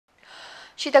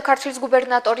შიდა ქართლის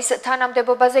გუბერნატორის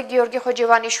თანამდებობაზე გიორგი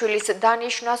ხოჯევანიშვილის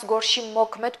დანიშვნას გორში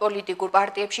მოქმედ პოლიტიკურ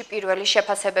პარტიებში პირველი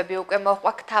შეფასებები უკვე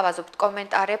მოჰყვა. Გთავაზობთ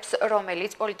კომენტარებს,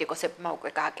 რომელიც პოლიტიკოსებმა უკვე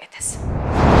გააკეთეს.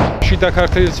 შიდა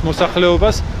ქართლის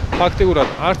მოსახლეობას ფაქტიურად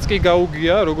არც კი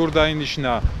გაუგია, როგორ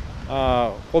დაინიშნა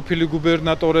ყოფილი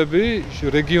გუბერნატორები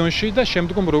რეგიონში და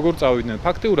შემდგომ როგორ წავიდნენ.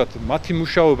 ფაქტიურად მათი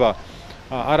მუშაობა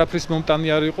არაფრის მომტანი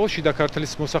არ იყო შიდა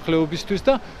ქართლის მოსახლეობისთვის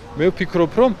და მე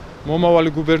ვფიქრობ, რომ მომავალი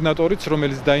გუბერნატორიც,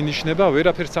 რომელიც დაინიშნება,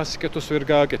 ვერაფერს სასიკეთოს ვერ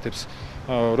გააკეთებს.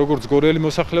 როგორც გორელი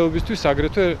მოსახლეობისთვის,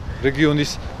 აგრეთვე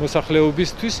რეგიონის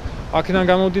მოსახლეობისთვის. აქედან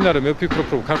გამომდინარე, მე ვფიქრობ,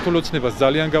 რომ ქართულ ოცნებას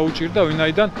ძალიან გაუჭირდა,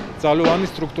 ვინაიდან ძალოვანი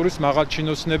სტრუქტურის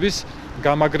მაღალჩინოსნების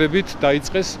გამაგრებით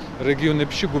დაიწყეს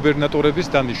რეგიონებში გუბერნატორების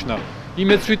დანიშვნა.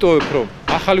 იმედს ვიტოვებ, რომ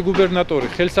ახალი გუბერნატორი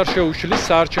ხელს არ შეუშლის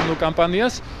საარჩევნო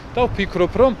კამპანიას და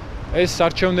ვფიქრობ, რომ ეს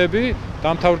არჩევნები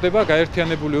დამთავრდება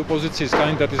გაერთიანებული ოპოზიციის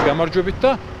კანდიდატის გამარჯვებით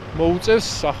და მოუწევს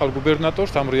ახალ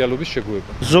გუბერნატორს ამ რეალობის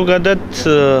შეგუება. ზოგადად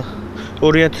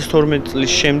 2012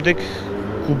 წლის შემდეგ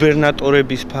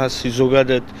გუბერნატორების ფასი,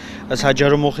 ზოგადად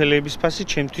საჯარო მოხელეების ფასი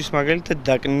ჩემთვის მაგალითად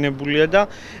დაკნინებულია და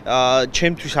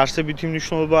ჩემთვის არსებითი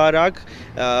მნიშვნელობა არ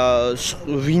აქვს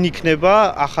ვინ იქნება,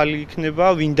 ახალი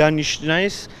იქნება, ვინ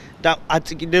დანიშნეს და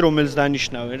აწი კიდე რომელს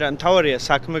დანიშნავენ რა. მთავარია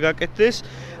საქმე გაკეთდეს,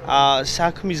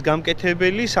 საქმის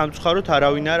გამკეთებელი სამწუხაროდ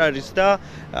არავინ არ არის და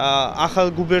ახალ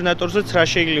გუბერნატორზეც რა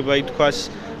შეიძლება ითქვას,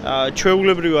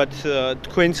 ჩვეულებრივად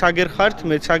თქვენც აგერ ხართ,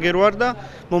 მეც აგერ ვარ და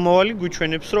მომავალი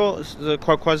გვიჩვენებს, რომ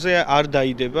ქვაქვაზე არ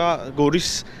დაიდება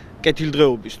გორის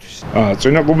კეთილდღეობისთვის.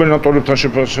 წინა გუბერნატორებთან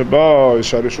შეფასება ის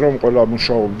არის, რომ ყველა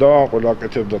მუშაობდა, ყველა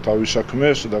აკეთებდა თავის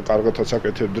საქმეს და კარგადაც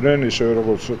აკეთებდნენ, ისევე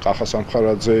როგორც კახა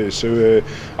სამხარაძე, ისევე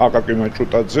აკაკი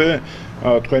მაჭუტაძე.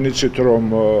 თქვენ იცით, რომ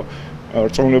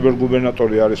რწმუნებელ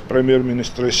გუბერნატორი არის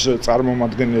პრემიერ-მინისტრის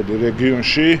წარმომადგენელი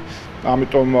რეგიონში,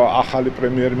 ამიტომ ახალი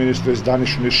პრემიერ-მინისტრის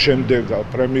დანიშვნის შემდეგ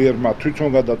პრემიერმა თვითონ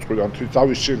გადაწყვიტა,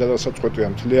 თავისი გადასაწყვეტია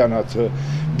მთლიანად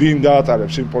ვინ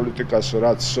გაატარებს იმ პოლიტიკას,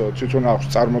 რაც თვითონ აქვს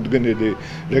წარმოდგენილი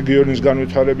რეგიონის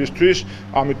განვითარებისთვის,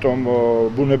 ამიტომ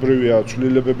ბუნებრივია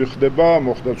ცვლილებები ხდება,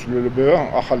 მოხდა ცვლილებები,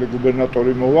 ახალი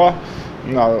გუბერნატორი მოვა,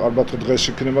 ალბათ დღეს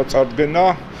იქნება წარდგენა.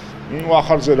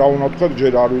 ახალზე რა უნდა თქვა,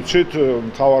 ჯერ არ ვიცით,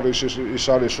 მთავარი ის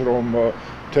არის, რომ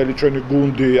მთელი ჩვენი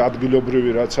გუნდი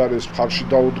ადგილობრივი რაც არის მხარში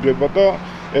დაუდგება და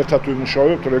ერთად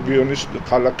ვიმუშავებთ რეგიონის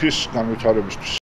ქალაქის განვითარებისთვის.